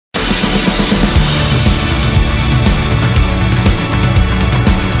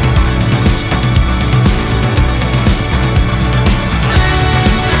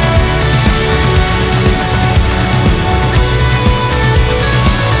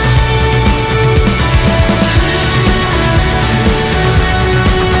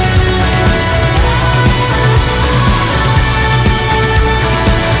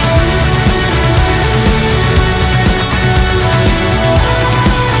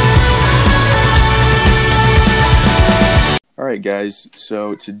right, guys.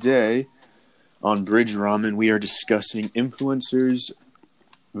 So today on Bridge Ramen, we are discussing influencers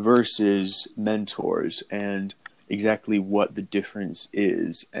versus mentors and exactly what the difference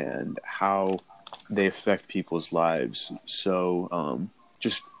is and how they affect people's lives. So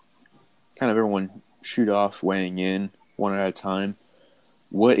just kind of everyone shoot off, weighing in one at a time.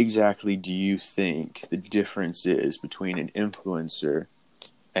 What exactly do you think the difference is between an influencer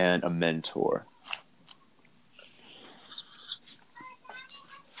and a mentor?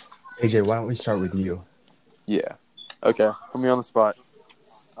 AJ, why don't we start with you? Yeah. Okay, put me on the spot.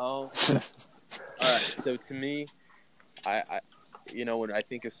 All right. So to me, when I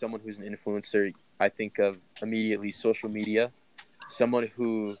think of someone who's an influencer, I think of immediately social media. Someone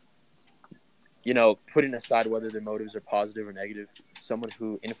who, putting aside whether their motives are positive or negative, someone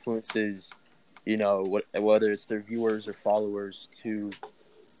who influences, whether it's their viewers or followers to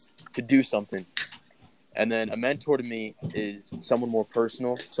do something. And then a mentor to me is someone more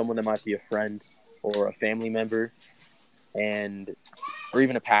personal, someone that might be a friend or a family member, or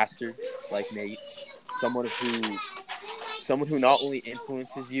even a pastor like Nate, someone who not only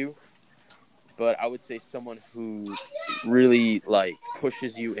influences you, but I would say someone who really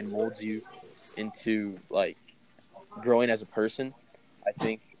pushes you and molds you into growing as a person. I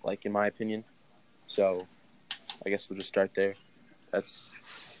think, in my opinion. So I guess we'll just start there. That's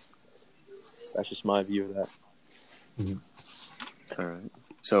just my view of that. All right.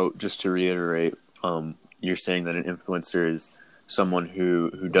 So just to reiterate, you're saying that an influencer is someone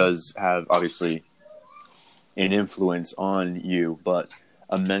who does have obviously an influence on you, but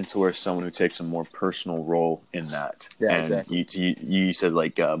a mentor is someone who takes a more personal role in that. Yeah, and exactly. you said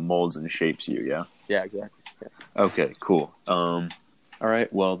molds and shapes you, yeah? Yeah, exactly. Yeah. Okay, cool. All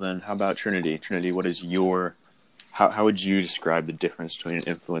right, well then, how about Trinity? Trinity, what is your how would you describe the difference between an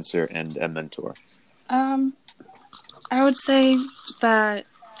influencer and a mentor? I would say that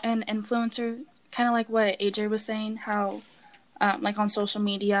an influencer, kind of like what AJ was saying, how on social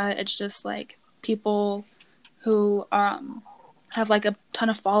media, it's just people who have a ton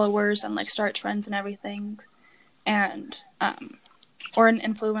of followers and start trends and everything. And or an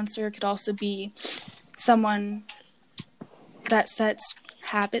influencer could also be someone that sets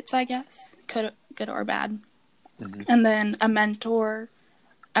habits, I guess, good or bad. Mm-hmm. And then a mentor,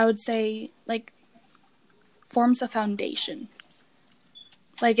 I would say forms a foundation.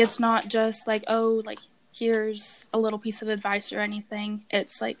 It's not just here's a little piece of advice or anything.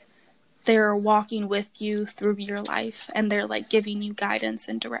 It's they're walking with you through your life and they're giving you guidance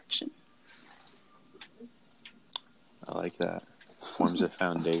and direction. I like that. Forms a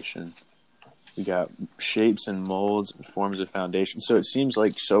foundation. We got shapes and molds, forms a foundation. So it seems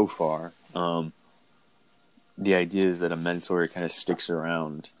like so far, the idea is that a mentor kind of sticks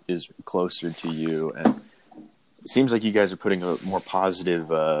around, is closer to you, and it seems like you guys are putting a more positive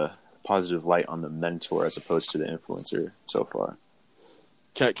light on the mentor as opposed to the influencer so far.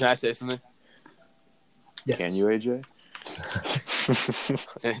 Can I say something? Yes. Can you, AJ?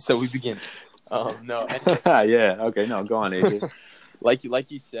 So we begin. No. Yeah. Okay. No. Go on, AJ.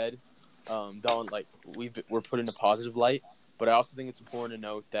 like you said, Don. We're put in a positive light, but I also think it's important to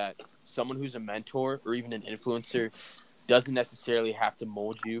note that someone who's a mentor or even an influencer doesn't necessarily have to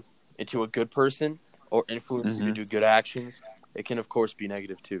mold you into a good person or influence you to do good actions. It can, of course, be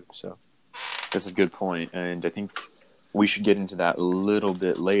negative too. So that's a good point, and I think we should get into that a little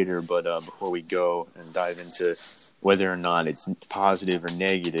bit later. But before we go and dive into whether or not it's positive or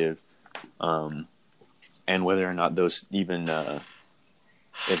negative, and whether or not those even, like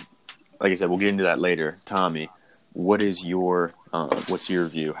I said, we'll get into that later. Tommy, what's your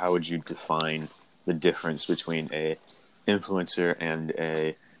view? How would you define the difference between a influencer and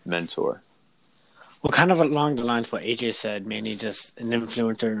a mentor? Well, kind of along the lines of what AJ said, mainly just an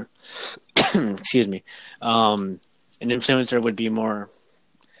influencer. Excuse me. An influencer would be more.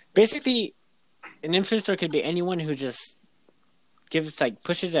 Basically, an influencer could be anyone who just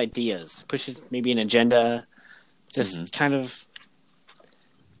pushes ideas, pushes maybe an agenda, just kind of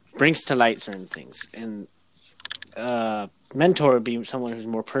brings to light certain things. And mentor would be someone who's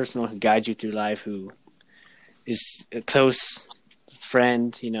more personal, who guides you through life, who is a close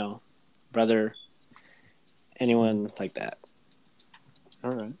friend, brother, anyone like that.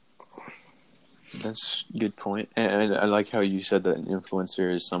 All right. That's a good point. And I like how you said that an influencer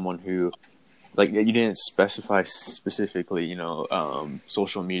is someone who, you didn't specify specifically,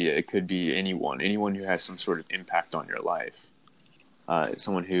 social media. It could be anyone who has some sort of impact on your life.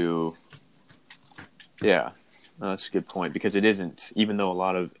 Someone who, yeah, that's a good point, because it isn't, even though a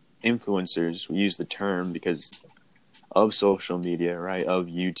lot of influencers use the term because of social media, right? Of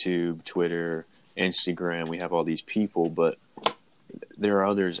YouTube, Twitter, Instagram, we have all these people, but there are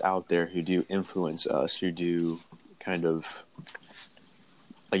others out there who do influence us, who do kind of,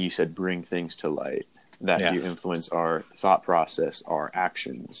 like you said, bring things to light that do influence our thought process, our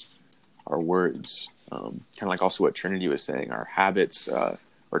actions, our words. Kind of like also what Trinity was saying, our habits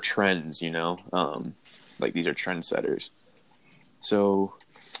or trends, like these are trendsetters. So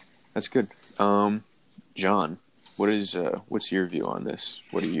that's good. John, what's your view on this?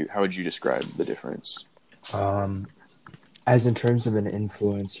 How would you describe the difference? As in terms of an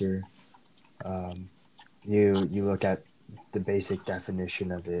influencer, you look at the basic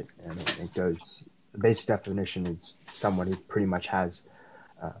definition of it, and it goes. The basic definition is someone who pretty much has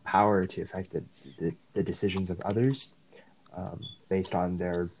power to affect the decisions of others based on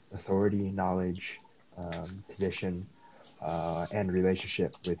their authority, knowledge, position, and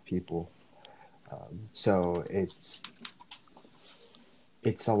relationship with people. So it's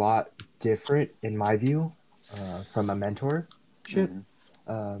a lot different, in my view, from a mentorship.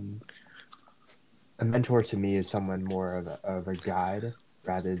 A mentor to me is someone more of a guide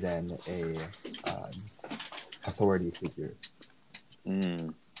rather than a authority figure.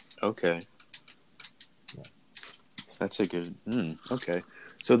 Okay. Yeah. That's a good. Okay.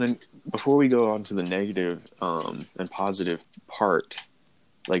 So then, before we go on to the negative and positive part,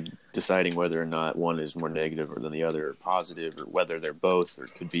 like deciding whether or not one is more negative than the other, or positive, or whether they're both, or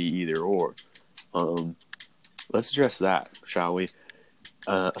could be either or. Let's address that, shall we?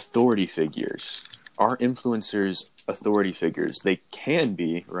 Authority figures. Are influencers authority figures? They can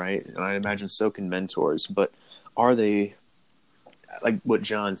be, right? And I imagine so can mentors, but are they, like what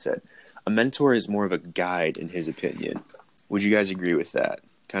John said, a mentor is more of a guide in his opinion. Would you guys agree with that?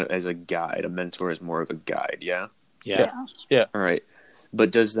 Kind of as a guide, a mentor is more of a guide, yeah? Yeah. All right. But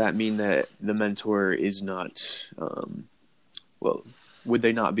does that mean that the mentor is not, would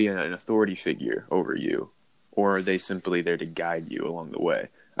they not be an authority figure over you? Or are they simply there to guide you along the way?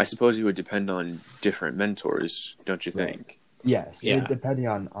 I suppose it would depend on different mentors, don't you think? Right. Yes, Yeah. Depending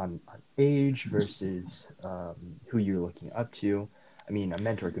on age versus who you're looking up to. I mean, a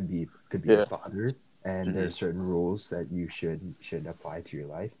mentor could be a father, and there's certain rules that you should apply to your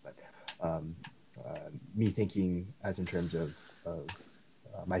life. But me thinking as in terms of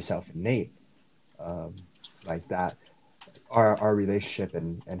myself and Nate, like that, our relationship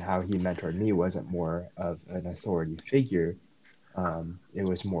and how he mentored me wasn't more of an authority figure. It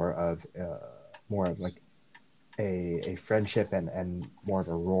was more of like a friendship and more of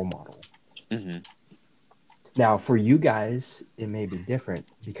a role model. Mm-hmm. Now, for you guys, it may be different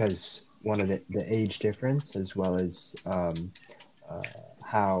because one of the age difference, as well as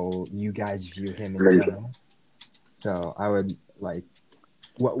how you guys view him in general. So I would like,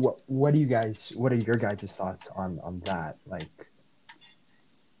 what are your guys' thoughts on that? Like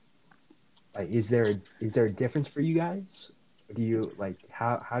is there a difference for you guys? Do you like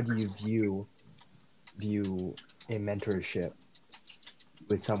how do you view a mentorship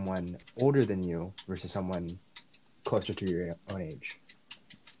with someone older than you versus someone closer to your own age?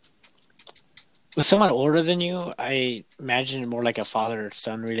 With someone older than you, I imagine more like a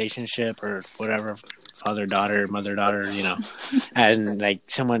father-son relationship or whatever, father-daughter, mother-daughter, and like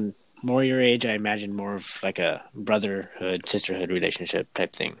someone more your age, I imagine more of like a brotherhood, sisterhood relationship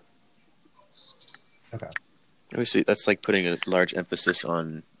type thing. Okay. Obviously, that's like putting a large emphasis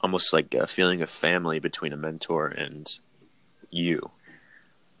on almost like a feeling of family between a mentor and you.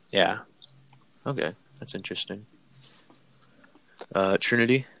 Yeah. Okay, that's interesting.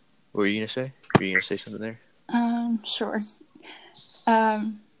 Trinity, what were you going to say? Were you going to say something there? Sure.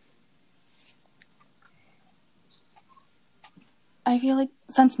 I feel like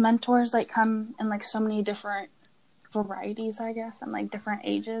since mentors like come in like so many different varieties, I guess, and like different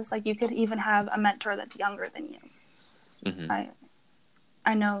ages, like you could even have a mentor that's younger than you. Mm-hmm.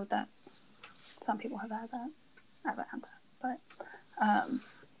 I know that some people have had that. I haven't had that, but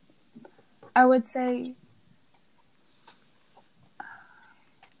I would say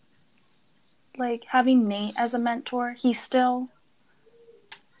like having Nate as a mentor, he's still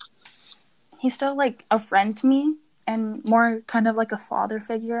like a friend to me and more kind of like a father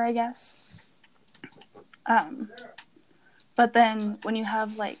figure, I guess. But then when you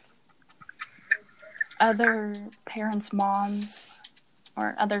have like other parents' moms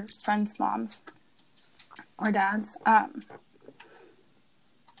or other friends' moms or dads,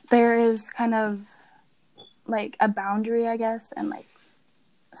 there is kind of like a boundary, I guess, and like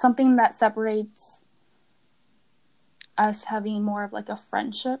something that separates us having more of like a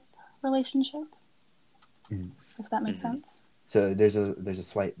friendship relationship, if that makes sense. So there's a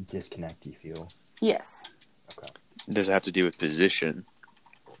slight disconnect, you feel? Yes. Okay. Does it have to do with position?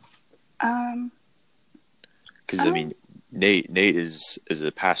 I Because, I mean, Nate is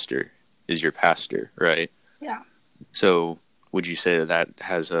a pastor, is your pastor, right? Yeah. So would you say that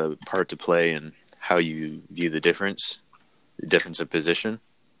has a part to play in how you view the difference of position?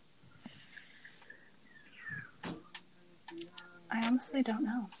 I honestly don't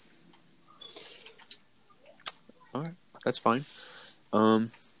know. All right, that's fine.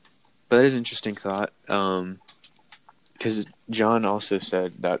 But that is an interesting thought. Because John also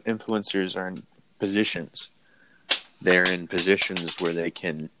said that influencers are in positions. They're in positions where they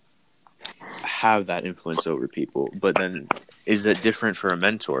can have that influence over people. But then, is that different for a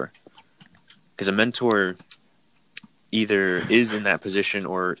mentor? Because a mentor either is in that position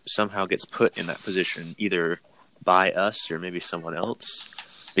or somehow gets put in that position, either by us or maybe someone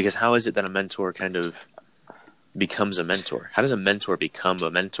else. Because how is it that a mentor kind of becomes a mentor? How does a mentor become a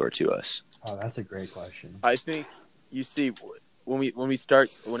mentor to us? Oh, that's a great question. I think you see when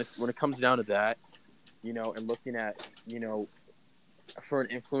it comes down to that, and looking at, for an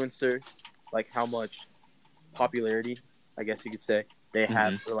influencer, like how much popularity, I guess you could say, they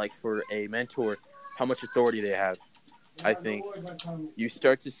have, or like for a mentor, how much authority they have. I think you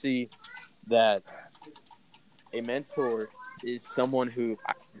start to see that a mentor is someone who,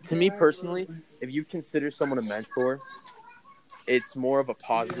 to me personally, if you consider someone a mentor, it's more of a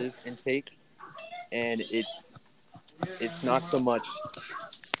positive intake, and it's not so much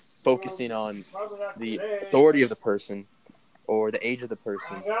focusing on the authority of the person or the age of the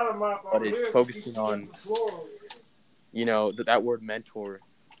person, but it's focusing on, that word mentor,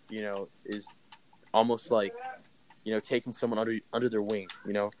 is almost like, taking someone under their wing,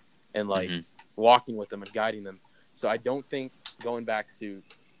 and like walking with them and guiding them. So I don't think, going back to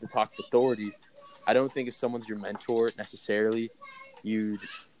the talk of authority, I don't think if someone's your mentor necessarily, you'd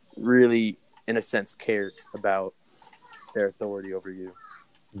really, in a sense, care about their authority over you.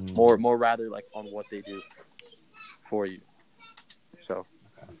 More rather like on what they do for you. So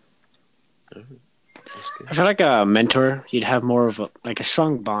I feel like a mentor, you'd have more of a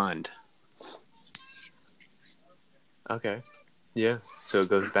strong bond. Okay. Yeah. So it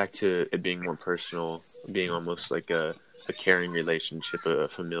goes back to it being more personal, being almost like a caring relationship, a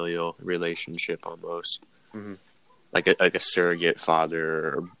familial relationship almost. Mm-hmm. Like a surrogate father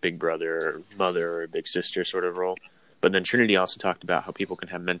or big brother or mother or big sister sort of role. But then Trinity also talked about how people can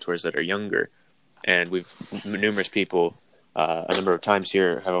have mentors that are younger. And numerous people a number of times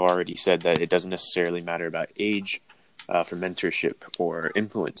here have already said that it doesn't necessarily matter about age for mentorship or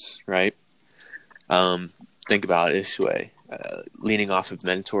influence, right? Think about it this way, leaning off of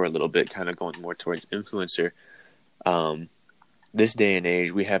mentor a little bit, kind of going more towards influencer. This day and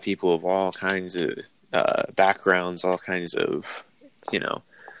age, we have people of all kinds of backgrounds, all kinds of,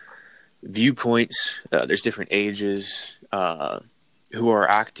 viewpoints. There's different ages who are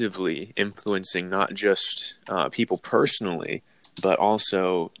actively influencing not just people personally, but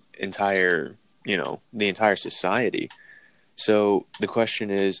also the entire society. So the question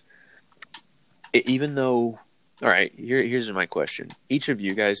is, even though, all right, here's my question. Each of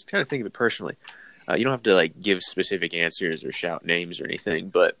you guys kind of think of it personally. You don't have to like give specific answers or shout names or anything,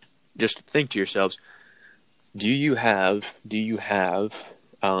 but just think to yourselves, do you have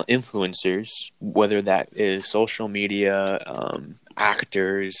influencers, whether that is social media,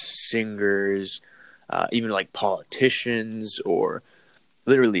 actors, singers, even like politicians, or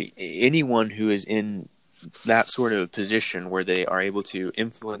literally anyone who is in that sort of position where they are able to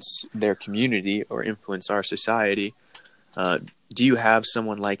influence their community or influence our society? Do you have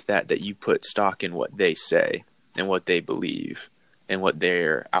someone like that you put stock in what they say and what they believe and what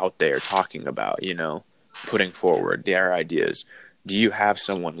they're out there talking about, putting forward their ideas? Do you have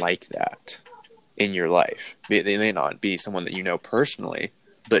someone like that in your life? They may not be someone that you know personally,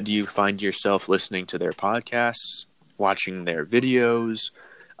 but do you find yourself listening to their podcasts, watching their videos,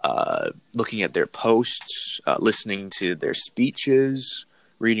 looking at their posts, listening to their speeches,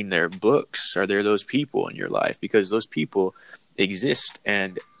 reading their books? Are there those people in your life? Because those people exist,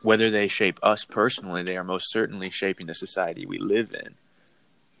 and whether they shape us personally, they are most certainly shaping the society we live in.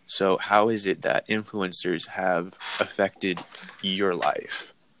 So how is it that influencers have affected your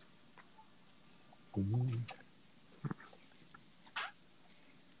life?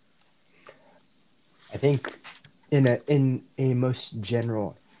 I think in a most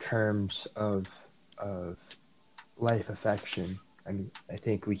general terms of life affection, I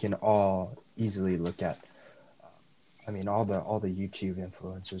think we can all easily look at all the YouTube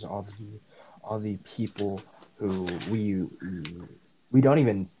influencers, all the people who we don't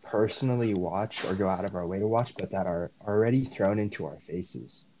even personally watch or go out of our way to watch, but that are already thrown into our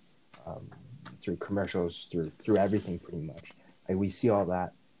faces through commercials, through everything pretty much. Like we see all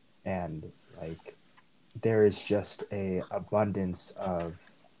that, and like there is just a abundance of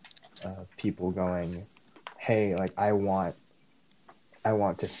people going, hey, like I want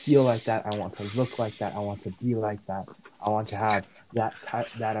to feel like that. I want to look like that. I want to be like that. I want to have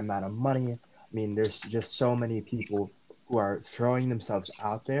that amount of money. I mean, there's just so many people who are throwing themselves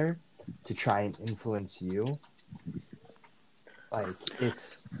out there to try and influence you. Like,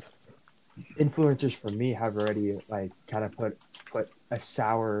 it's influencers for me have already like kind of put a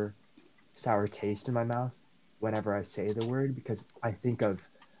sour taste in my mouth whenever I say the word, because I think of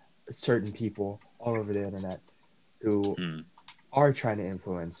certain people all over the internet who are trying to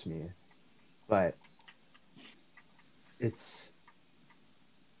influence me, but it's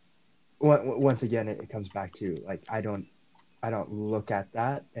once again it comes back to like I don't look at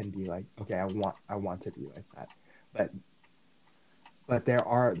that and be like, okay, I want to be like that, but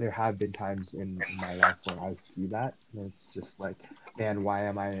there have been times in my life where I see that and it's just like, man,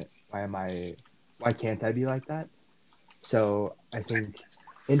 why can't I be like that? So I think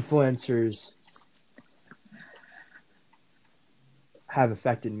influencers have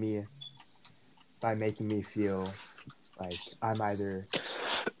affected me by making me feel like I'm either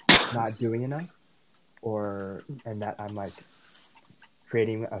not doing enough and that I'm like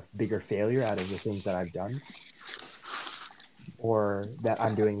creating a bigger failure out of the things that I've done, or that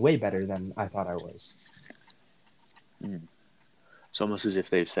I'm doing way better than I thought I was. It's almost as if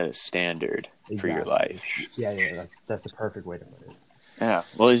they've set a standard for your life. Yeah, that's the perfect way to put it. Yeah.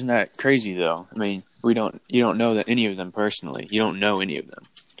 Well, isn't that crazy though? I mean, you don't know that any of them personally. You don't know any of them.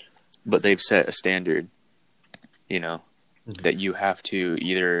 But they've set a standard, that you have to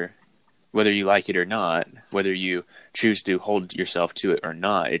either, whether you like it or not, whether you choose to hold yourself to it or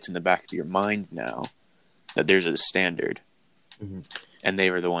not, it's in the back of your mind now that there's a standard. And they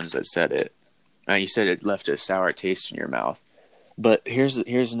were the ones that set it. Now, you said it left a sour taste in your mouth. But here's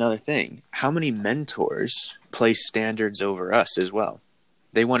another thing. How many mentors place standards over us as well?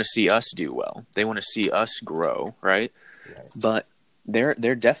 They want to see us do well. They want to see us grow, right? But they're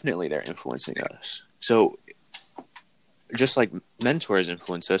definitely influencing us. So just like mentors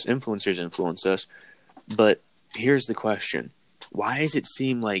influence us, influencers influence us. But here's the question. Why does it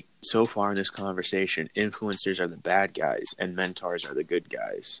seem like so far in this conversation, influencers are the bad guys and mentors are the good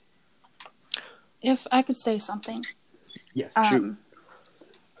guys? If I could say something. Yes.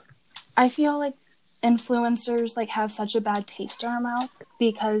 I feel like influencers like have such a bad taste in our mouth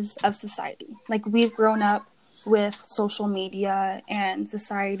because of society. Like, we've grown up with social media and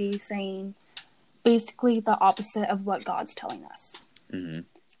society saying basically the opposite of what God's telling us.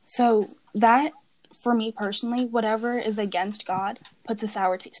 So that, for me personally, whatever is against God puts a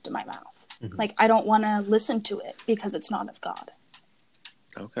sour taste in my mouth. Like, I don't want to listen to it because it's not of God.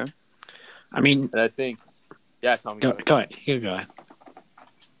 Okay. I mean, and I think, yeah, Tommy. Go ahead. You go ahead.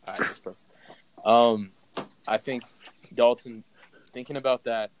 All right, that's perfect. I think, Dalton, thinking about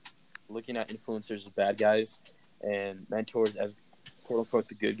that, looking at influencers as bad guys and mentors as quote unquote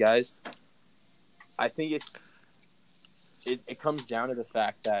the good guys, I think it comes down to the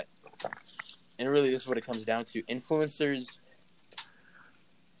fact that, and really this is what it comes down to, influencers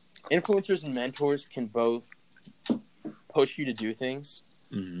and mentors can both push you to do things,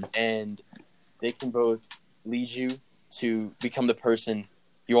 and they can both lead you to become the person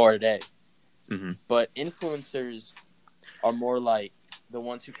you are today. But influencers are more like the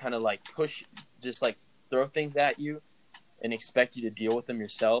ones who kind of like push, just like throw things at you and expect you to deal with them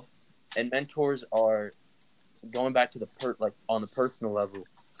yourself. And mentors are, going back to the on the personal level,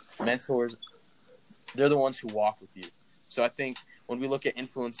 mentors, they're the ones who walk with you. So I think when we look at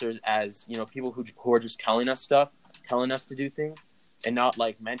influencers as, people who are just telling us stuff, telling us to do things, and not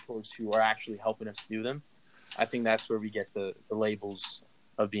like mentors who are actually helping us do them, I think that's where we get the labels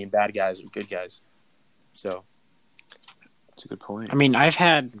of being bad guys or good guys. So that's a good point. I mean, I've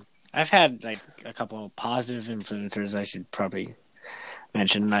had like a couple of positive influencers I should probably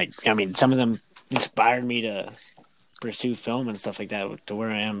mention. Like, I mean, some of them inspired me to pursue film and stuff like that to where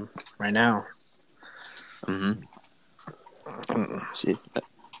I am right now. See,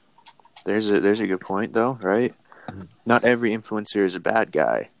 there's a good point though, right? Not every influencer is a bad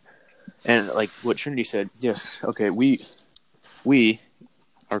guy. And like what Trinity said, yes, okay, we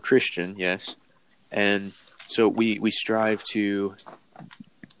are Christian, yes, and so we strive to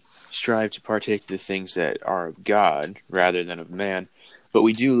partake of the things that are of God rather than of man. But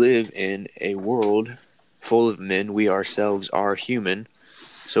we do live in a world full of men. We ourselves are human,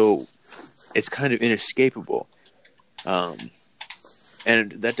 so it's kind of inescapable. And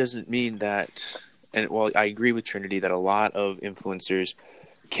that doesn't mean that. And while I agree with Trinity that a lot of influencers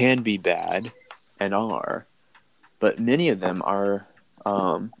can be bad and are, but many of them are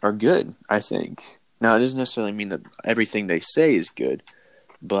good, I think. Now, it doesn't necessarily mean that everything they say is good,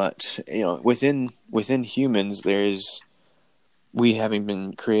 but within humans, we having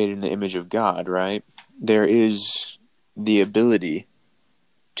been created in the image of God, right? There is the ability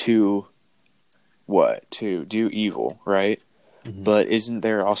to do evil, right? Mhm. But isn't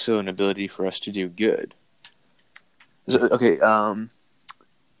there also an ability for us to do good? Okay,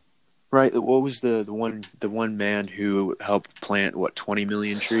 right. What was the one man who helped plant 20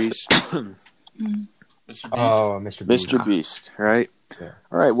 million trees? Mm. Mr. Beast. Oh, Mr. Beast. Mr. Beast, right? Yeah.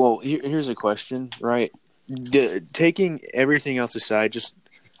 All right. Well, here's a question, right? Taking everything else aside,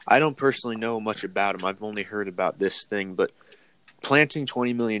 I don't personally know much about him. I've only heard about this thing, but planting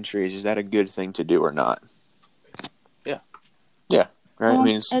 20 million trees, is that a good thing to do or not? Yeah. Yeah. Right. Well, I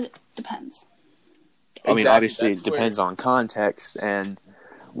mean, it depends. Exactly. Obviously, That's it depends on context and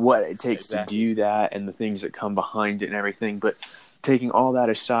what it takes to do that and the things that come behind it and everything. But taking all that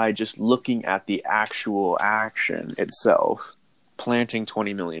aside, just looking at the actual action itself, planting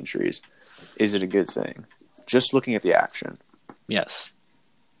 20 million trees, is it a good thing? Just looking at the action. Yes.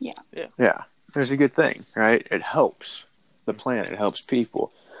 Yeah. There's a good thing, right? It helps the planet. It helps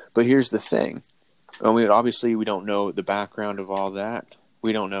people. But here's the thing. Obviously, we don't know the background of all that.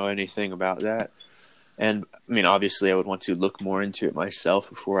 We don't know anything about that. And, obviously, I would want to look more into it myself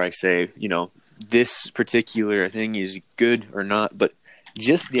before I say, this particular thing is good or not. But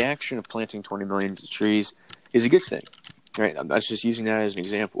just the action of planting 20 million trees is a good thing, right? That's just using that as an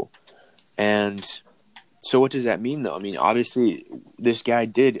example. And so what does that mean, though? Obviously, this guy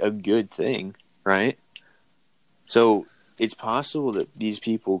did a good thing, right? So it's possible that these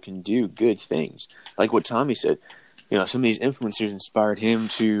people can do good things. Like what Tommy said, some of these influencers inspired him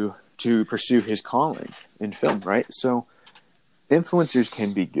to pursue his calling in film, right? So influencers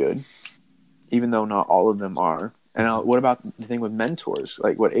can be good, even though not all of them are. And what about the thing with mentors?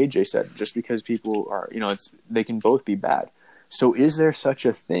 Like what AJ said, just because people are, they can both be bad. So is there such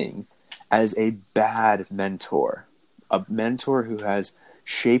a thing as a bad mentor? A mentor who has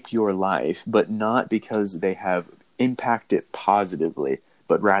shaped your life, but not because they have impacted it positively,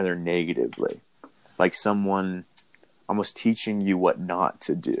 but rather negatively. Like someone almost teaching you what not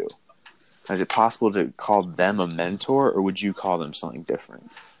to do. Is it possible to call them a mentor, or would you call them something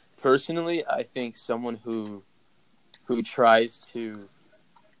different? Personally, I think someone who tries to.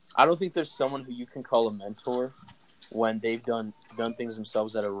 I don't think there's someone who you can call a mentor when they've done things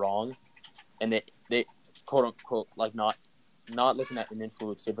themselves that are wrong, and they quote unquote like not looking at an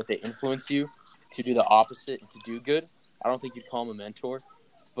influencer, but they influence you to do the opposite and to do good. I don't think you'd call them a mentor,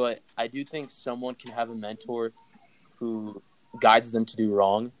 but I do think someone can have a mentor who guides them to do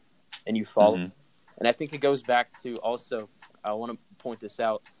wrong, and you follow. Mm-hmm. And I think it goes back to also, I want to point this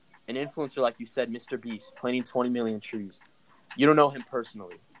out, an influencer, like you said, Mr. Beast, planting 20 million trees. You don't know him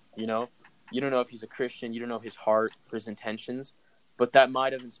personally, you don't know if he's a Christian, you don't know his heart, his intentions, but that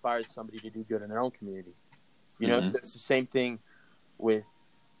might have inspired somebody to do good in their own community. Mm-hmm. So it's the same thing with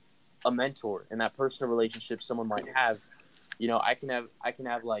a mentor and that personal relationship someone might have. I can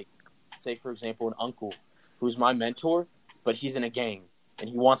have like, say for example, an uncle who's my mentor, but he's in a gang and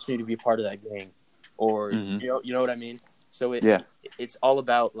he wants me to be part of that gang, or Mm-hmm. you know what I mean. So it's all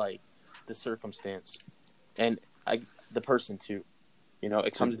about like the circumstance and the person too.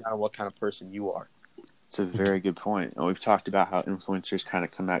 It comes down to what kind of person you are. It's a very good point. And we've talked about how influencers kind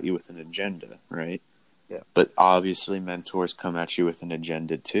of come at you with an agenda, right? Yeah. But obviously mentors come at you with an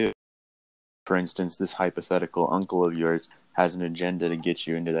agenda too. For instance, this hypothetical uncle of yours has an agenda to get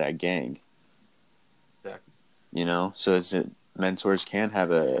you into that gang. Exactly. So mentors can have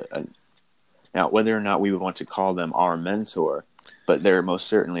now, whether or not we would want to call them our mentor, but they're most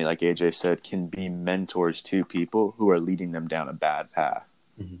certainly, like AJ said, can be mentors to people who are leading them down a bad path.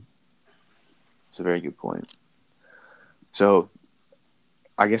 Mm-hmm. It's a very good point. So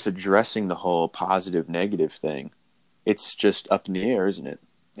I guess addressing the whole positive negative thing, it's just up in the air, isn't it?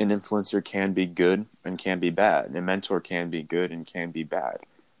 An influencer can be good and can be bad. A mentor can be good and can be bad.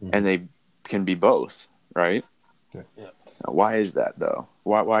 Mm-hmm. And they can be both, right? Yeah. Now, why is that, though?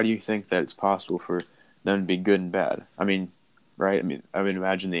 Why do you think that it's possible for them to be good and bad? Right? I would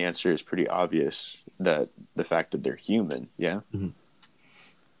imagine the answer is pretty obvious, that the fact that they're human, yeah? Mm-hmm.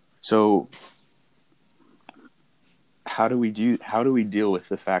 So how do we deal with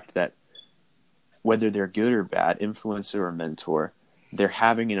the fact that whether they're good or bad, influencer or mentor, they're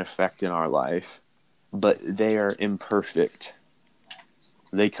having an effect in our life, but they are imperfect.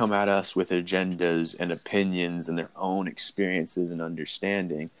 They come at us with agendas and opinions and their own experiences and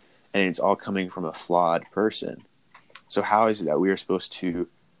understanding, and it's all coming from a flawed person. So how is it that we are supposed to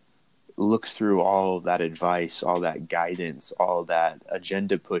look through all of that advice, all that guidance, all that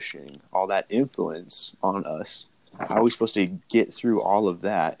agenda pushing, all that influence on us, how are we supposed to get through all of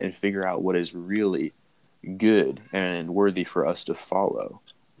that and figure out what is really good and worthy for us to follow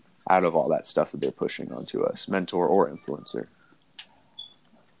out of all that stuff that they're pushing onto us, mentor or influencer?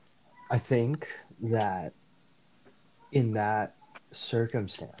 I think that in that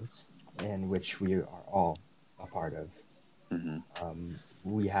circumstance in which we are all a part of,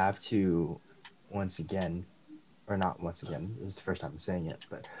 we have to once again, or not once again, this is the first time I'm saying it,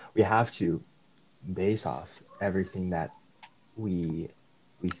 but we have to base off everything that we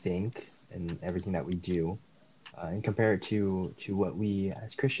think and everything that we do, and compare it to what we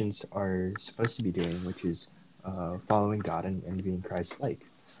as Christians are supposed to be doing, which is following God and being Christ-like.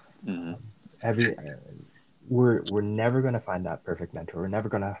 Mm-hmm. Every we're never going to find that perfect mentor. We're never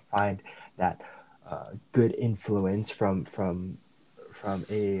going to find that good influence from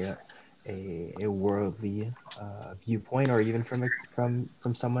a worldly viewpoint, or even from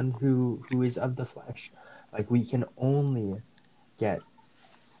someone who is of the flesh. Like, we can only get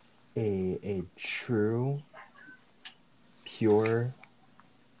a true, pure,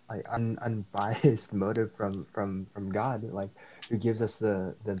 like unbiased motive from God, like, who gives us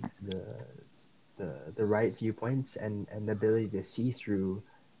the right viewpoints and the ability to see through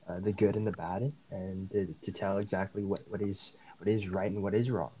the good and the bad, and to tell exactly what is right and what is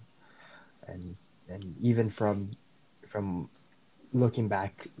wrong. And even from looking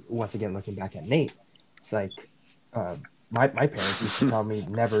back at Nate, it's like, my parents used to tell me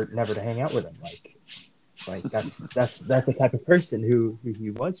never to hang out with him. Like that's the type of person who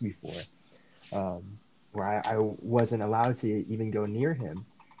he was before, where I wasn't allowed to even go near him.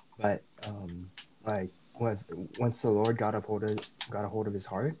 But like, once the Lord got a hold of his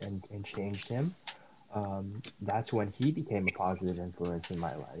heart and changed him, that's when he became a positive influence in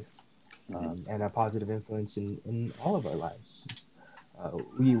my life, and a positive influence in all of our lives.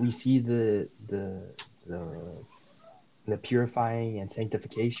 We see the purifying and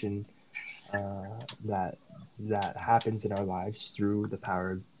sanctification that happens in our lives through the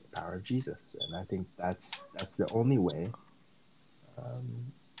power of Jesus, and I think that's the only way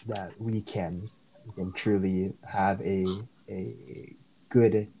that we can truly have a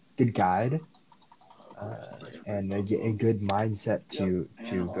good guide, and a good mindset to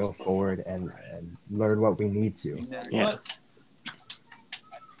go forward and learn what we need to. Yeah.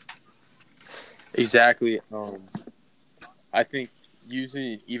 Exactly. I think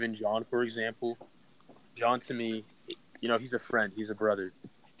using even John, for example, John to me, he's a friend, he's a brother,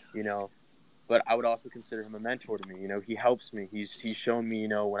 but I would also consider him a mentor to me. He helps me. He's shown me,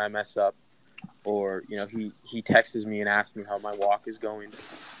 when I mess up, or, he texts me and asks me how my walk is going,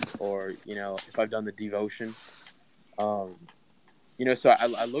 or, if I've done the devotion. So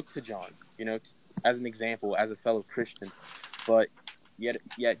I look to John, as an example, as a fellow Christian, but yet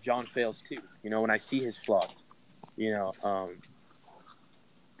John fails too, when I see his flaws,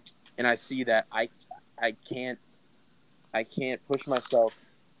 and I see that I can't push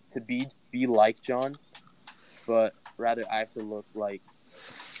myself to be like John, but rather I have to look like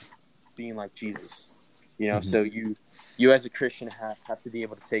being like Jesus. So you as a Christian have to be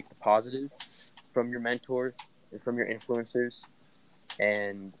able to take the positives from your mentor and from your influencers,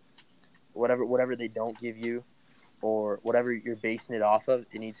 and whatever they don't give you, or whatever you're basing it off of,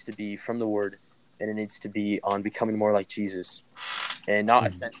 it needs to be from the Word, and it needs to be on becoming more like Jesus, and not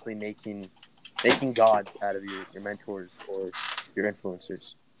essentially making gods out of your mentors or your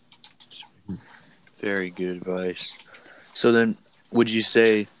influencers. Very good advice. So then, would you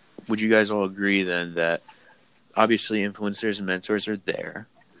guys all agree then that obviously influencers and mentors are there?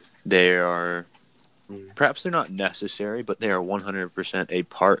 They are, perhaps they're not necessary, but they are 100% a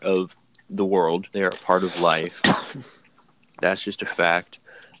part of the world. They are a part of life. That's just a fact.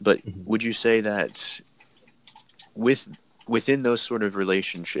 But would you say that within those sort of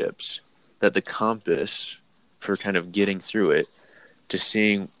relationships, that the compass for kind of getting through it, to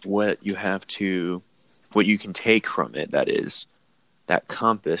seeing what you can take from it, that is, that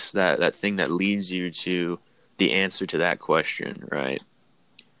compass, that thing that leads you to the answer to that question, right,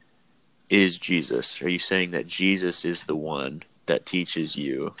 is Jesus? Are you saying that Jesus is the one that teaches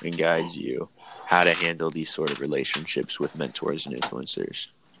you and guides you how to handle these sort of relationships with mentors and influencers?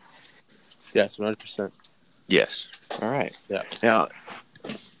 Yes, 100%. Yes. All right. Yeah. Now,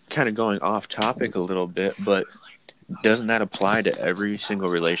 kind of going off topic a little bit, but doesn't that apply to every single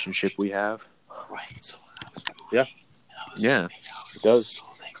relationship we have? Yeah. Yeah. It does.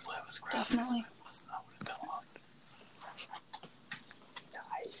 Definitely.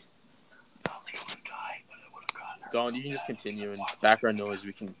 Dawn, you can just continue, and background noise,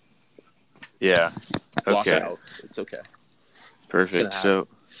 we can Yeah. Block Okay. out. It's okay. Perfect. It's So,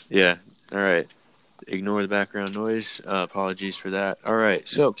 yeah. All right. Ignore the background noise. Apologies for that. All right.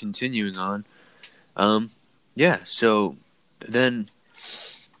 So, continuing on. Yeah. So, then,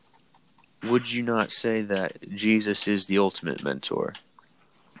 would you not say that Jesus is the ultimate mentor?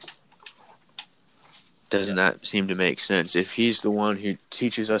 Doesn't that seem to make sense? If he's the one who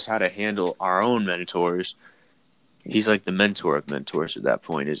teaches us how to handle our own mentors, he's like the mentor of mentors at that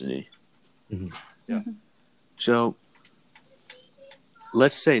point, isn't he? Mm-hmm. Yeah. Mhm. So,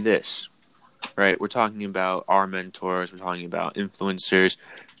 let's say this, right? We're talking about our mentors. We're talking about influencers,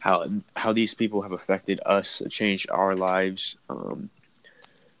 how these people have affected us, changed our lives.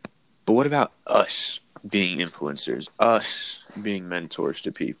 But what about us being influencers, us being mentors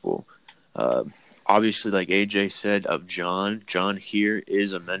to people? Obviously, like AJ said of John here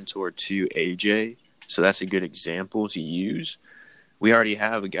is a mentor to AJ. So that's a good example to use. We already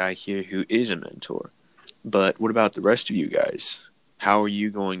have a guy here who is a mentor. But what about the rest of you guys? How are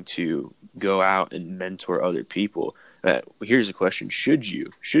you going to go out and mentor other people? Here's a question. Should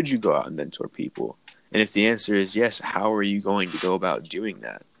you go out and mentor people? And if the answer is yes, how are you going to go about doing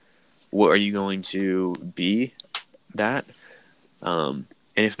that? What are you going to be that? And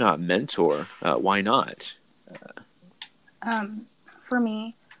if not mentor, why not? For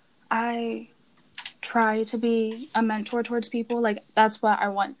me, I try to be a mentor towards people. Like, that's what I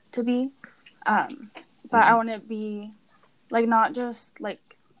want to be. But I want to be, like, not just, like,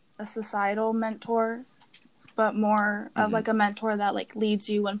 a societal mentor, but more of, like, a mentor that, like, leads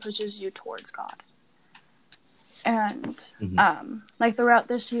you and pushes you towards God. And, like, throughout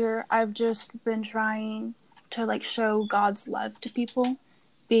this year, I've just been trying to, like, show God's love to people,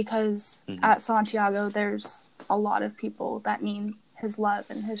 because at Santiago, there's a lot of people that need his love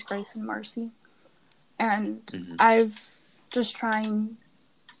and his grace and mercy. And I've just trying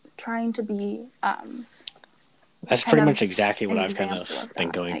to be That's kind pretty of much exactly what an I've kind of example of been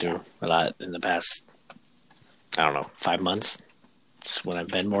that, going I through guess. a lot in the past, I don't know, 5 months. It's what I've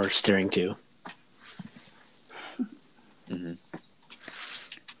been more steering to.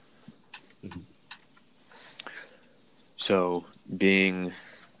 So being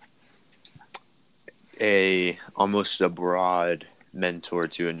almost a broad mentor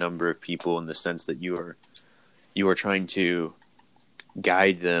to a number of people, in the sense that you are trying to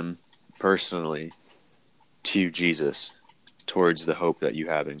guide them personally to Jesus, towards the hope that you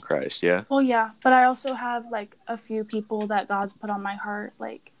have in Christ. Yeah. Well, yeah, but I also have like a few people that God's put on my heart,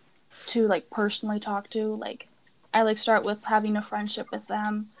 like, to like personally talk to. Like, I like start with having a friendship with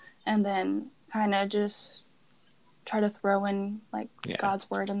them, and then kind of just try to throw in like God's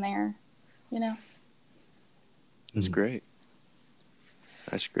word in there, you know. That's great.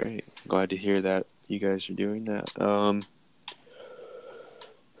 That's great. Glad to hear that you guys are doing that.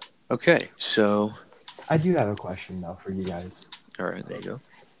 Okay, so I do have a question though for you guys. all right, there you go.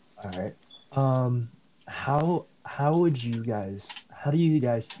 All right. How do you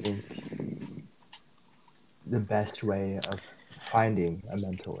guys think the best way of finding a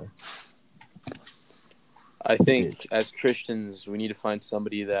mentor? I think as Christians, we need to find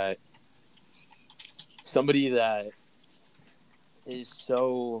somebody that is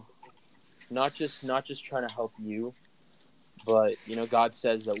so not just trying to help you, but God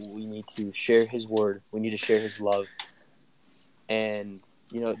says that we need to share His word, we need to share His love, and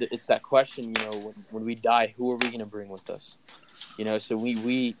it's that question. When we die, who are we going to bring with us? So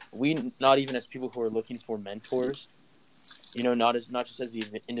we not even as people who are looking for mentors, not just as the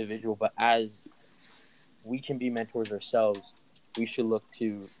individual, but as we can be mentors ourselves. We should look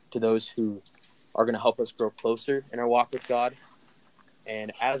to those who are going to help us grow closer in our walk with God.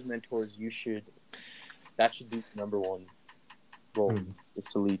 And as mentors, that should be the number one goal, is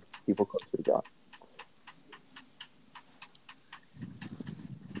to lead people closer to God.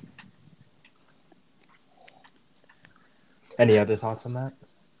 Any other thoughts on that?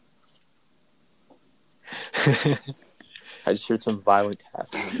 I just heard some violent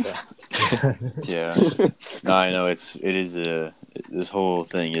tapping in the back. Yeah. No, I know this whole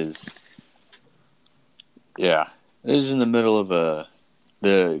thing is, it is in the middle of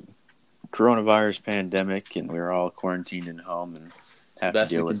the coronavirus pandemic, and we're all quarantined at home and have to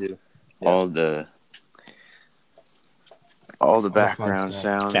deal with all the background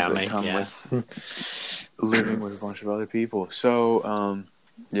sounds that come with living with a bunch of other people. So,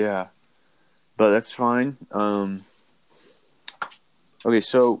 but that's fine. Okay,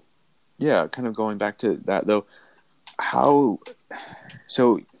 so kind of going back to that though,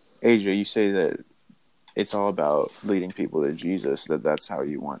 so AJ, you say that it's all about leading people to Jesus, that's how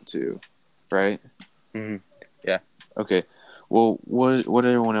you want to, right? Mm-hmm. Yeah. Okay. Well, what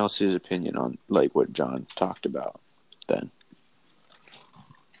everyone else's opinion on like what John talked about then?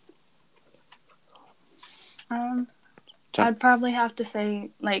 I'd probably have to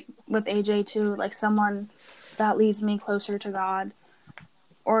say, like, with AJ too, like, someone that leads me closer to God.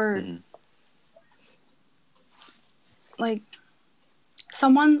 Or, like,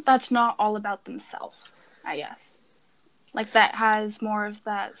 someone that's not all about themselves, I guess. Like, that has more of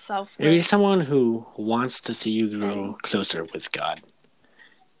that selfless... Maybe someone who wants to see you grow closer with God.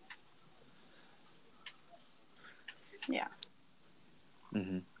 Yeah.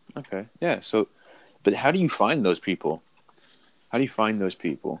 Okay. Yeah. So, but how do you find those people? How do you find those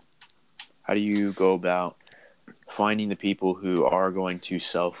people? How do you go about finding the people who are going to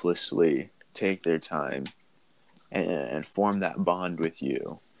selflessly take their time and form that bond with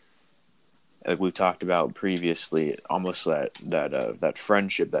you? Like we've talked about previously, almost that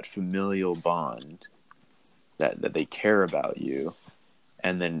friendship, that familial bond, that they care about you,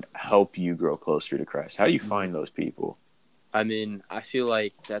 and then help you grow closer to Christ. How do you find those people? I mean, I feel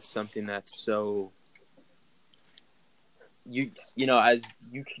like that's something that's so you know, as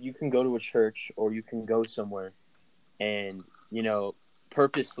you can go to a church or you can go somewhere and, you know,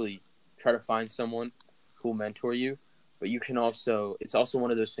 purposely try to find someone who will mentor you, but you can also, it's also one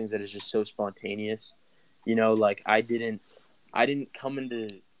of those things that is just so spontaneous. You know, like I didn't come into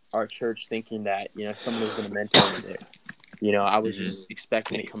our church thinking that, you know, someone was going to mentor me there. You know, I was just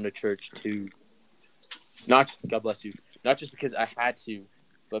expecting to come to church to not, God bless you, not just because I had to,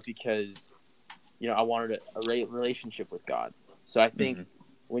 but because, you know, I wanted a relationship with God. So I think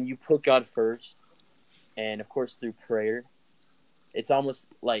when you put God first, and of course through prayer, it's almost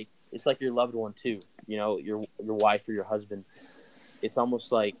like it's like your loved one too. You know, your wife or your husband. It's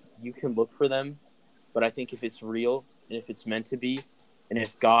almost like you can look for them, but I think if it's real and if it's meant to be, and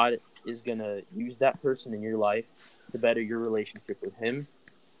if God is gonna use that person in your life to better your relationship with Him,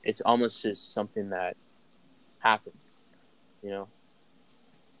 it's almost just something that happens. You know.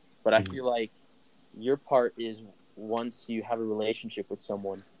 But I feel like your part is once you have a relationship with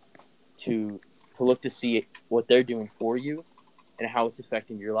someone to look to see what they're doing for you and how it's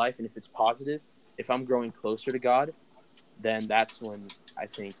affecting your life. And if it's positive, if I'm growing closer to God, then that's when I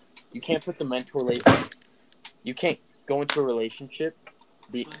think you can't put the mentor you can't go into a relationship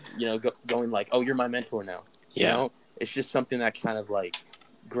going like, oh, you're my mentor now. You know, it's just something that kind of like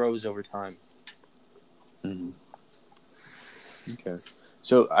grows over time. Okay.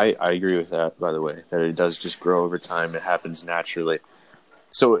 So I agree with that, by the way, that it does just grow over time. It happens naturally.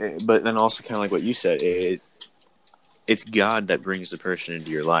 So, but then also kind of like what you said, it's God that brings the person into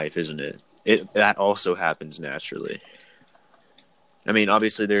your life, isn't it? That also happens naturally. I mean,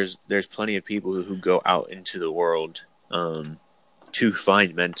 obviously, there's plenty of people who go out into the world to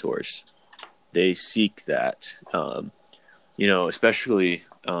find mentors. They seek that, you know, especially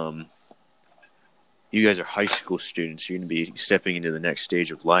you guys are high school students. You're going to be stepping into the next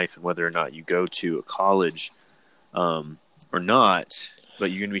stage of life, and whether or not you go to a college or not,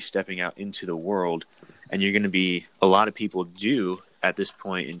 but you're going to be stepping out into the world, and you're going to be, a lot of people do at this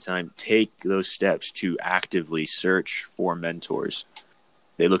point in time take those steps to actively search for mentors.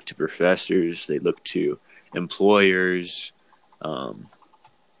 They look to professors, they look to employers,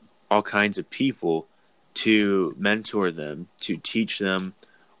 all kinds of people to mentor them, to teach them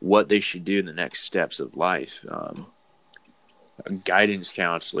what they should do in the next steps of life. Guidance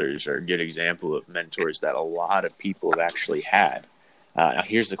counselors are a good example of mentors that a lot of people have actually had. Now,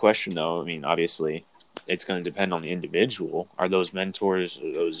 here's the question, though. I mean, obviously, it's going to depend on the individual. Are those mentors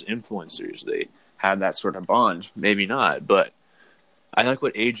or those influencers, they have that sort of bond? Maybe not. But I like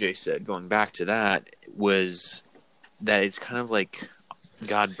what AJ said, going back to that, was that it's kind of like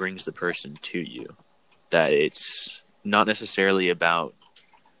God brings the person to you. That it's not necessarily about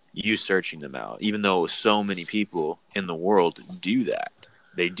you searching them out, even though so many people in the world do that.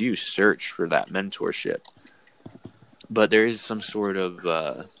 They do search for that mentorship. But there is some sort of,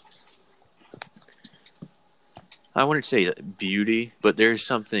 I wouldn't say beauty, but there's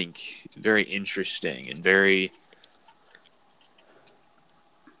something very interesting and very,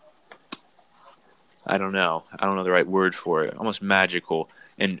 I don't know the right word for it, almost magical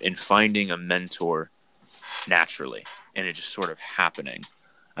in finding a mentor naturally, and it just sort of happening.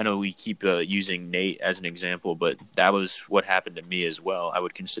 I know we keep using Nate as an example, but that was what happened to me as well. I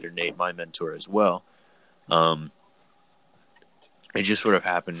would consider Nate my mentor as well. It just sort of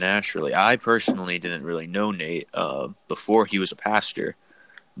happened naturally. I personally didn't really know Nate before he was a pastor,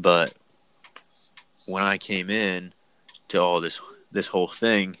 but when I came in to all this whole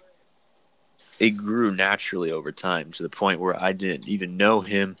thing, it grew naturally over time to the point where I didn't even know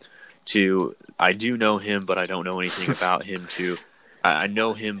him. to I do know him, but I don't know anything about him, to I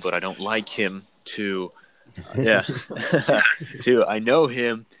know him, but I don't like him, to yeah, to I know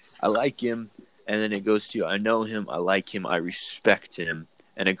him, I like him, and then it goes to I know him, I like him, I respect him,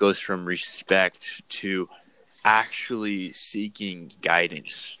 and it goes from respect to actually seeking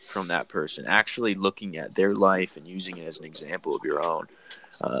guidance from that person, actually looking at their life and using it as an example of your own,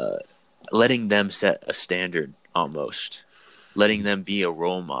 letting them set a standard almost, letting them be a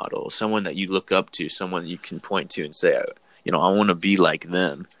role model, someone that you look up to, someone you can point to and say, I want to be like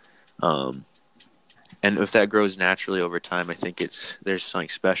them. And if that grows naturally over time, I think there's something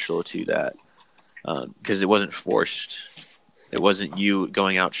special to that, because it wasn't forced. It wasn't you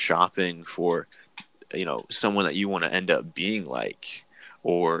going out shopping for, someone that you want to end up being like,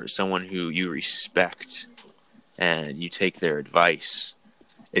 or someone who you respect and you take their advice.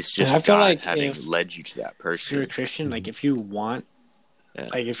 It's just I feel God like having led you to that person. If you're a Christian, like if you want,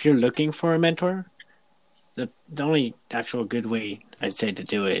 like if you're looking for a mentor, the only actual good way I'd say to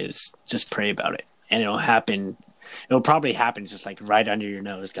do it is just pray about it, and it'll happen. It'll probably happen just like right under your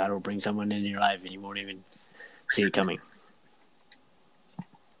nose. God will bring someone into your life, and you won't even see it coming.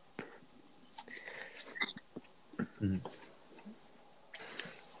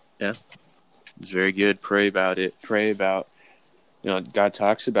 Yeah, it's very good. Pray about it. Pray about, God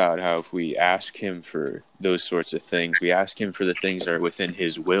talks about how if we ask him for those sorts of things, we ask him for the things that are within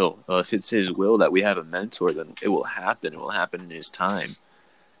his will. Well, if it's his will that we have a mentor, then it will happen. It will happen in his time.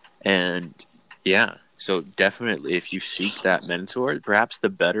 And yeah, so definitely if you seek that mentor, perhaps the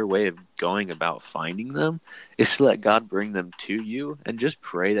better way of going about finding them is to let God bring them to you and just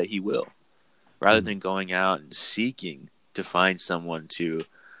pray that he will, rather than going out and seeking to find someone to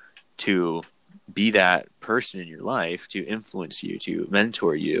be that person in your life, to influence you, to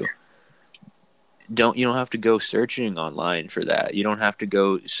mentor you. You don't have to go searching online for that. You don't have to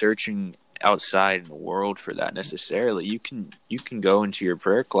go searching outside in the world for that necessarily. You can go into your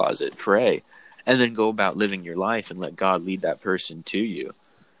prayer closet, pray, and then go about living your life and let God lead that person to you.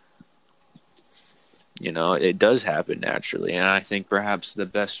 It does happen naturally, and I think perhaps the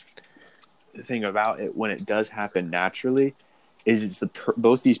best thing about it when it does happen naturally is it's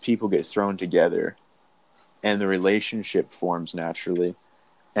both these people get thrown together and the relationship forms naturally,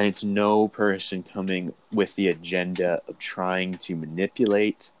 and it's no person coming with the agenda of trying to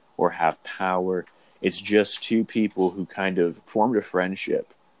manipulate or have power. It's just two people who kind of formed a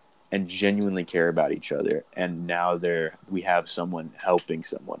friendship and genuinely care about each other, and now we have someone helping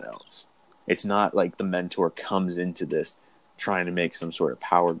someone else. It's not like the mentor comes into this trying to make some sort of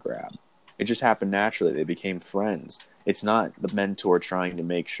power grab. It just happened naturally. They became friends. It's not the mentor trying to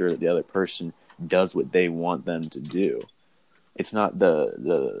make sure that the other person does what they want them to do. It's not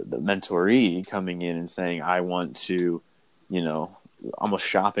the mentoree coming in and saying, I want to, almost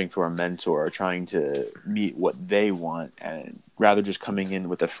shopping for a mentor or trying to meet what they want, and rather just coming in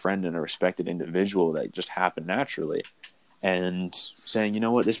with a friend and a respected individual that just happened naturally and saying,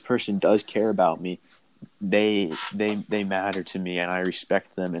 this person does care about me. They matter to me and I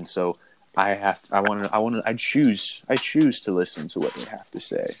respect them. And so I choose to listen to what they have to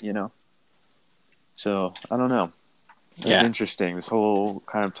say, So I don't know. It's interesting. This whole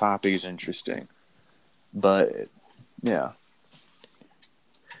kind of topic is interesting, but yeah.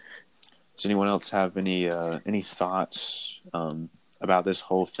 Does anyone else have any thoughts about this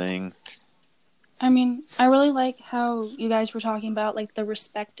whole thing? I mean, I really like how you guys were talking about like the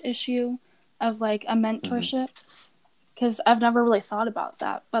respect issue of like a mentorship. Because I've never really thought about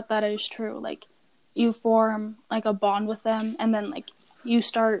that, but that is true. Like, you form, like, a bond with them, and then, like, you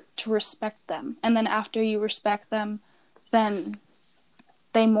start to respect them. And then after you respect them, then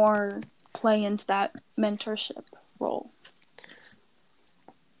they more play into that mentorship role.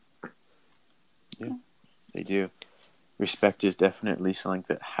 Yeah, they do. Respect is definitely something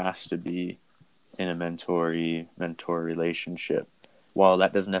that has to be in a mentor relationship. While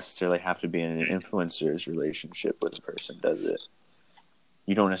that doesn't necessarily have to be in an influencer's relationship with a person, does it?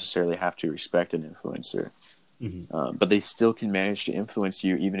 You don't necessarily have to respect an influencer, but they still can manage to influence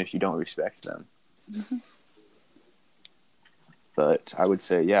you even if you don't respect them. Mm-hmm. But I would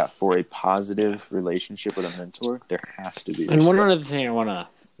say, for a positive relationship with a mentor, there has to be respect. And one other thing I want to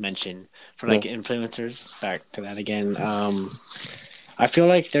mention for like influencers, back to that again, I feel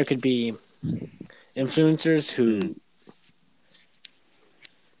like there could be influencers who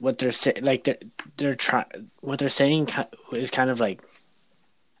what they're saying, like what they're saying is kind of like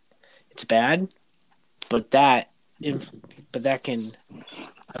it's bad, but that can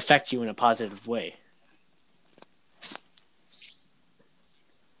affect you in a positive way.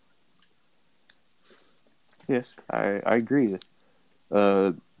 Yes, I agree.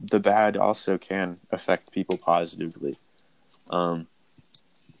 the bad also can affect people positively.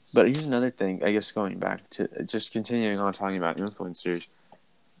 But here's another thing, I guess, going back to just continuing on talking about influencers.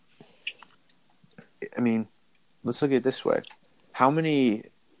 I mean, let's look at it this way. How many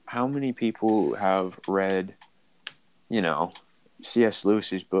people have read, C.S.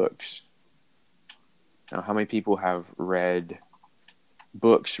 Lewis's books? Now, how many people have read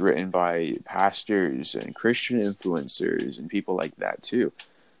books written by pastors and Christian influencers and people like that too?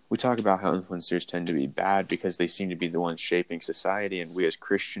 We talk about how influencers tend to be bad because they seem to be the ones shaping society, and we as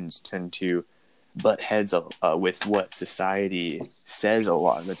Christians tend to butt heads with what society says a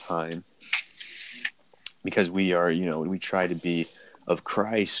lot of the time because we are, we try to be of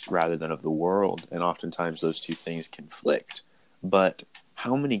Christ rather than of the world, and oftentimes those two things conflict. But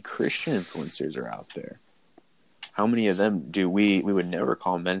how many Christian influencers are out there? How many of them do we would never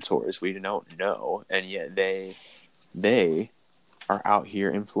call mentors? We don't know, and yet they are out here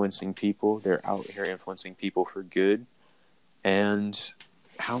influencing people. They're out here influencing people for good. And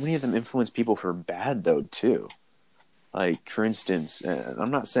how many of them influence people for bad, though, too? Like, for instance,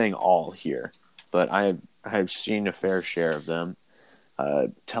 I'm not saying all here, but I've seen a fair share of them.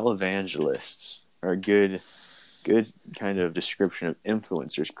 Televangelists are a good kind of description of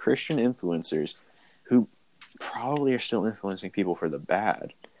influencers, Christian influencers who probably are still influencing people for the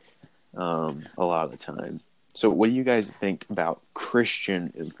bad a lot of the time. So what do you guys think about Christian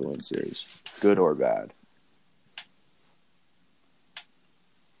influencers, good or bad?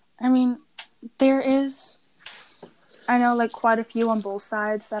 I mean, there is, I know, like, quite a few on both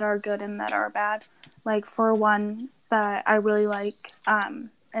sides that are good and that are bad. Like, for one that I really like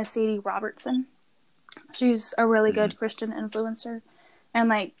is Sadie Robertson. She's a really good Christian influencer. And,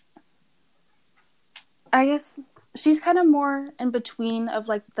 like, I guess she's kind of more in between of,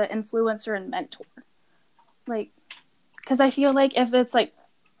 like, the influencer and mentor. Like, because I feel like if it's, like,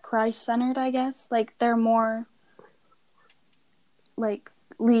 Christ-centered, I guess, like, they're more, like,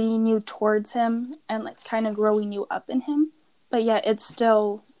 leading you towards him and, like, kind of growing you up in him. But yet it's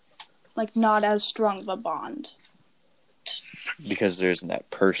still, like, not as strong of a bond. Because there isn't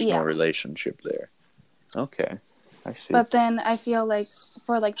that personal relationship there. Okay, I see. But then I feel like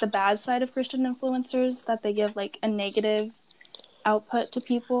for, like, the bad side of Christian influencers, that they give, like, a negative output to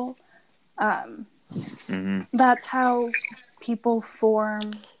people. That's how people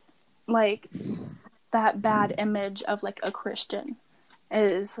form, like, that bad image of, like, a Christian.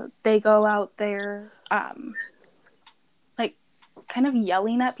 Is they go out there, like, kind of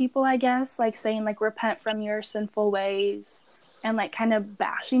yelling at people, I guess, like, saying, like, repent from your sinful ways, and, like, kind of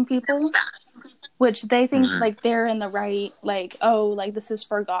bashing people, which they think, like, they're in the right, like, oh, like, this is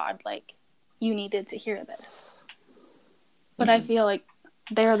for God, like, you needed to hear this. But I feel like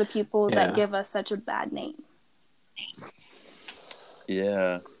they're the people that give us such a bad name.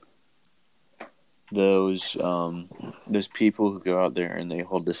 Yeah. Those people who go out there and they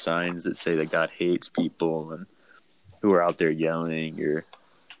hold the signs that say that God hates people and who are out there yelling or,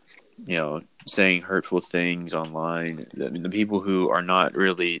 saying hurtful things online. I mean, the people who are not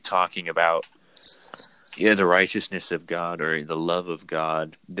really talking about the righteousness of God or the love of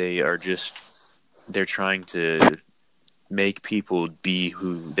God, they're trying to make people be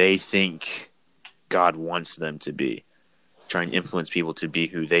who they think God wants them to be. Trying to influence people to be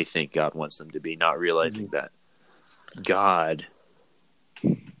who they think God wants them to be, not realizing that God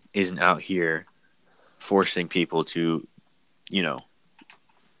isn't out here forcing people to,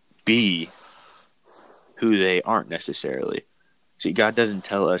 be who they aren't necessarily. See, God doesn't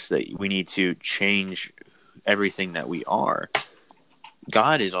tell us that we need to change everything that we are.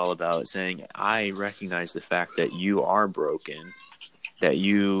 God is all about saying, I recognize the fact that you are broken, that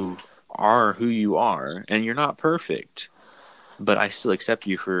you are who you are, and you're not perfect. But I still accept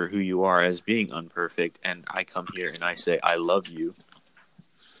you for who you are as being unperfect, and I come here and I say, I love you.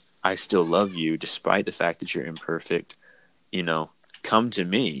 I still love you despite the fact that you're imperfect. Come to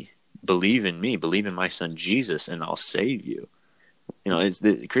me, believe in my son Jesus, and I'll save you.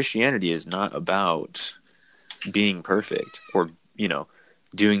 Christianity is not about being perfect or,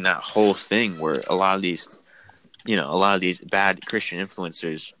 doing that whole thing where a lot of these bad Christian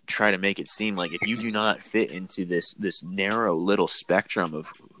influencers try to make it seem like if you do not fit into this narrow little spectrum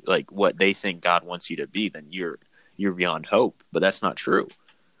of like what they think God wants you to be, then you're beyond hope. But that's not true.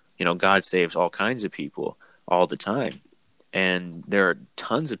 God saves all kinds of people all the time. And there are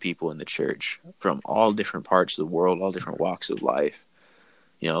tons of people in the church from all different parts of the world, all different walks of life.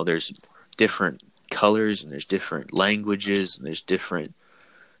 There's different colors and there's different languages and there's different,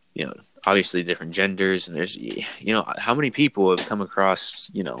 obviously different genders, and there's, how many people have come across,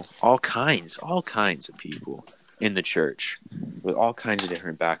 all kinds of people in the church with all kinds of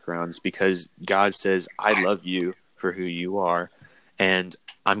different backgrounds because God says, I love you for who you are, and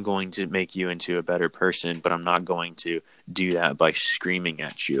I'm going to make you into a better person, but I'm not going to do that by screaming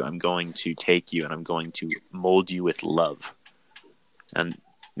at you. I'm going to take you and I'm going to mold you with love. And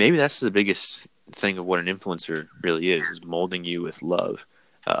maybe that's the biggest thing of what an influencer really is molding you with love.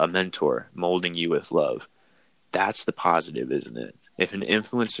 A mentor molding you with love. That's the positive, isn't it? If an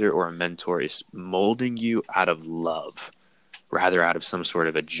influencer or a mentor is molding you out of love, rather out of some sort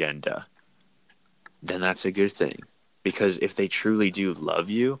of agenda, then that's a good thing. Because if they truly do love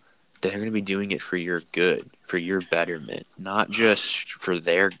you, they're going to be doing it for your good, for your betterment, not just for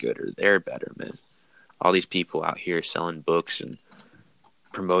their good or their betterment. All these people out here selling books and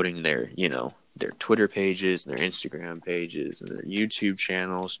promoting their, their Twitter pages and their Instagram pages and their YouTube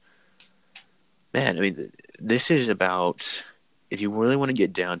channels. Man, I mean, this is about, if you really want to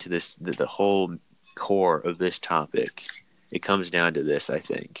get down to this, the whole core of this topic, it comes down to this, I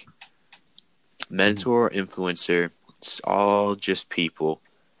think. Mentor, influencer, it's all just people,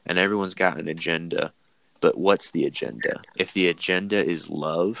 and everyone's got an agenda. But what's the agenda? If the agenda is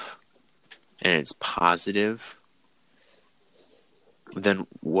love and it's positive, then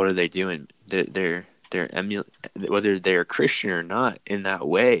what are they doing? They're whether they're Christian or not, in that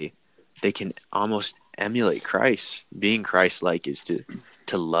way, they can almost emulate Christ. Being Christ-like is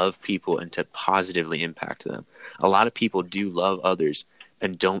to love people and to positively impact them. A lot of people do love others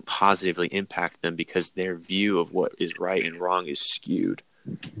and don't positively impact them because their view of what is right and wrong is skewed.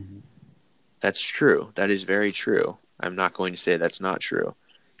 That's true. That is very true. I'm not going to say that's not true.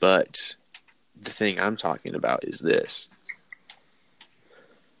 But the thing I'm talking about is this.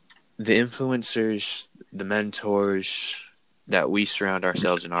 The influencers, the mentors that we surround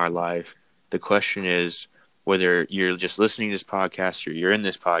ourselves in our life, the question is whether you're just listening to this podcast or you're in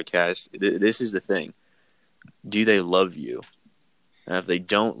this podcast, this is the thing. Do they love you? And if they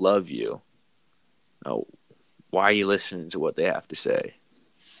don't love you, why are you listening to what they have to say?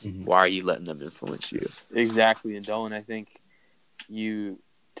 Mm-hmm. Why are you letting them influence you? Exactly. And Dolan, I think to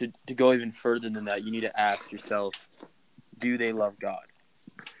go even further than that, you need to ask yourself, do they love God?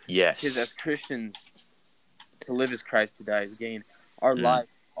 Yes. Because as Christians, to live as Christ, to die as gain, our lives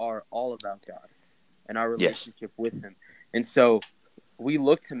are all about God and our relationship with Him. And so we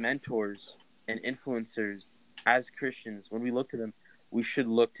look to mentors and influencers as Christians. When we look to them, we should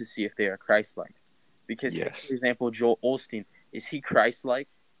look to see if they are Christ-like. Because, for example, Joel Osteen, is he Christ-like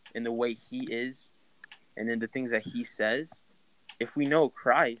in the way he is and in the things that he says? If we know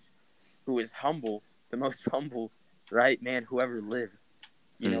Christ, who is humble, the most humble, right, man who ever lived,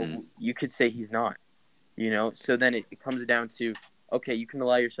 you could say he's not, So then it comes down to, okay, you can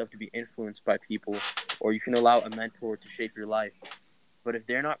allow yourself to be influenced by people, or you can allow a mentor to shape your life. But if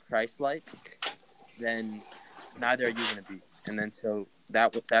they're not Christ-like, then neither are you going to be. And then so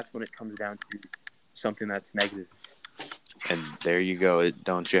that's when it comes down to something that's negative. And there you go.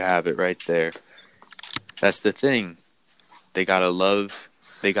 Don't you have it right there? That's the thing. They got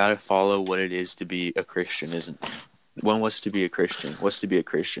to follow what it is to be a Christian, isn't it? What's to be a Christian? What's to be a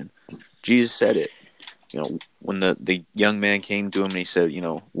Christian? Jesus said it. When the young man came to him and he said,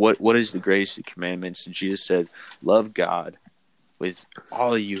 what is the greatest of commandments? And Jesus said, love God with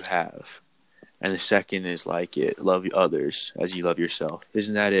all you have. And the second is like it, love others as you love yourself.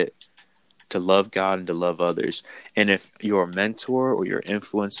 Isn't that it? To love God and to love others. And if your mentor or your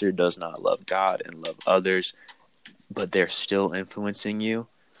influencer does not love God and love others, but they're still influencing you,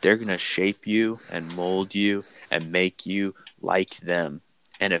 they're going to shape you and mold you and make you like them.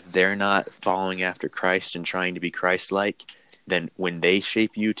 And if they're not following after Christ and trying to be Christ-like, then when they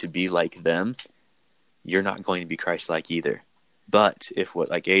shape you to be like them, you're not going to be Christ-like either. But if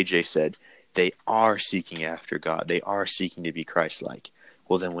like AJ said, they are seeking after God, they are seeking to be Christ-like,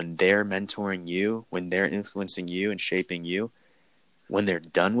 well, then when they're mentoring you, when they're influencing you and shaping you, when they're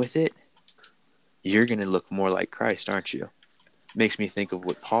done with it, you're going to look more like Christ, aren't you? Makes me think of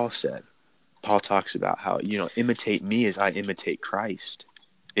what Paul said. Paul talks about how, imitate me as I imitate Christ.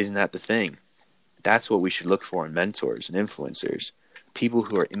 Isn't that the thing? That's what we should look for in mentors and influencers. People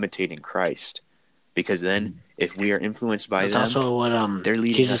who are imitating Christ. Because then, if we are influenced by them, also what they're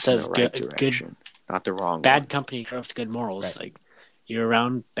leading Jesus us says, in the right good, direction, not the wrong bad one. company corrupts good morals. Right. Like, you're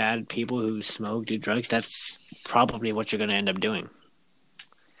around bad people who smoke, do drugs, that's probably what you're going to end up doing.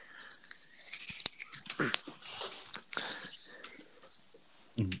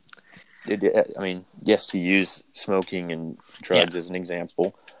 Yes, to use smoking and drugs as an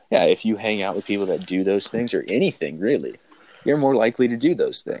example. Yeah, if you hang out with people that do those things, or anything really, you're more likely to do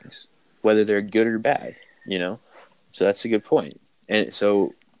those things, whether they're good or bad, So that's a good point. And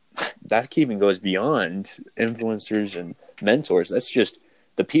so that even goes beyond influencers and mentors. That's just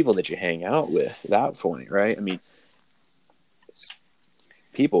the people that you hang out with at that point, right? I mean,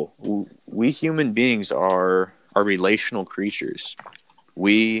 people, we human beings are relational creatures.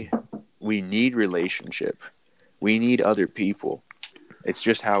 We need relationship. We need other people. It's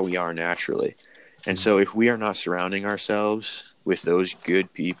just how we are naturally. And so if we are not surrounding ourselves with those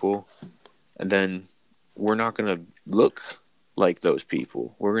good people, then we're not going to look like those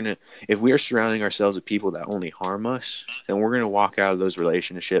people. If we are surrounding ourselves with people that only harm us, then we're going to walk out of those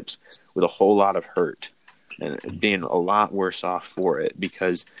relationships with a whole lot of hurt and being a lot worse off for it,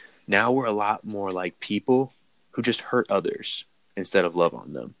 because now we're a lot more like people who just hurt others instead of love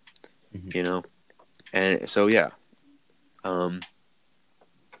on them, you know? And so, yeah.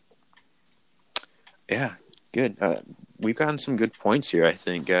 Yeah, good. We've gotten some good points here, I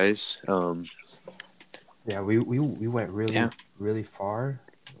think, guys. Yeah, we went really far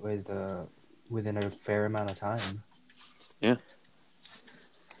with within a fair amount of time. Yeah.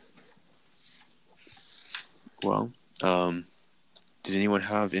 Well, does anyone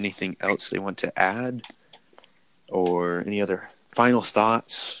have anything else they want to add, or any other final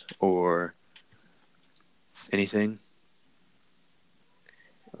thoughts, or anything?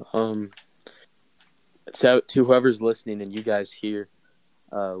 So to whoever's listening and you guys here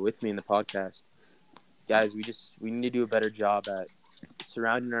with me in the podcast, guys, we need to do a better job at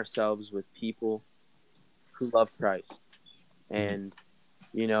surrounding ourselves with people who love Christ. And,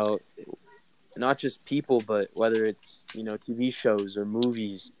 you know, not just people, but whether it's, you know, TV shows or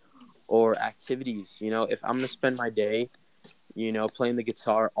movies or activities. You know, if I'm going to spend my day, you know, playing the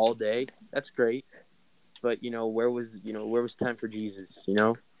guitar all day, that's great. But, you know, where was time for Jesus, you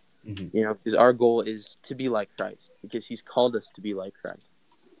know? You know, because our goal is to be like Christ, because he's called us to be like Christ.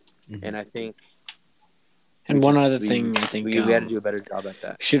 And I think... And one other thing, I think we got to do a better job at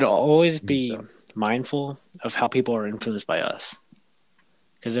that. Should always be mindful of how people are influenced by us.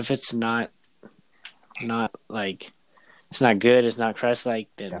 Because if it's not like, it's not good, it's not Christ-like,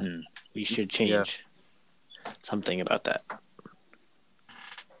 then we should change something about that.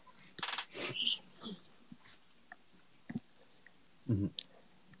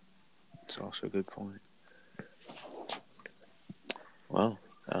 That's also a good point. Well,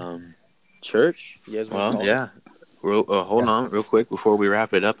 church? You guys want to yeah. Hold on real quick before we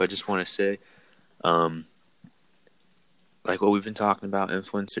wrap it up. I just want to say, like what we've been talking about,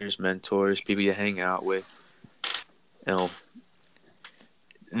 influencers, mentors, people you hang out with, you know,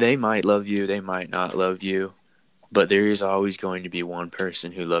 they might love you, they might not love you, but there is always going to be one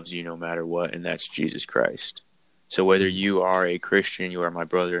person who loves you no matter what, and that's Jesus Christ. So whether you are a Christian, you are my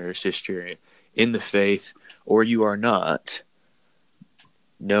brother or sister in the faith, or you are not,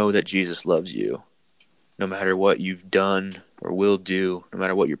 know that Jesus loves you. No matter what you've done or will do, no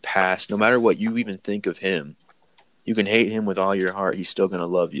matter what your past, no matter what you even think of him, you can hate him with all your heart. He's still going to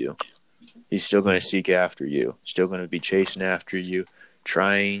love you. He's still going to seek after you, still going to be chasing after you,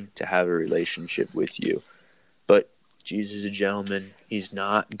 trying to have a relationship with you. But Jesus is a gentleman. He's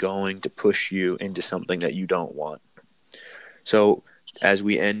not going to push you into something that you don't want. So as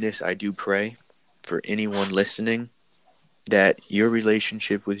we end this, I do pray for anyone listening that your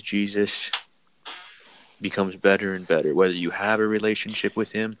relationship with Jesus becomes better and better, whether you have a relationship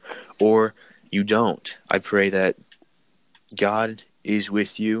with him or you don't. I pray that God is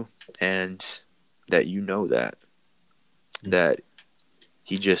with you and that you know that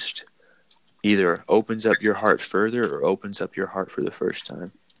he just either opens up your heart further or opens up your heart for the first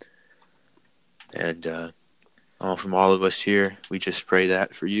time. And from all of us here, we just pray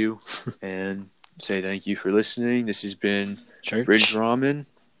that for you and say thank you for listening. This has been Church. Bridge Ramen.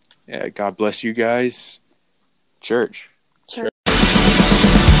 Yeah, God bless you guys. Church.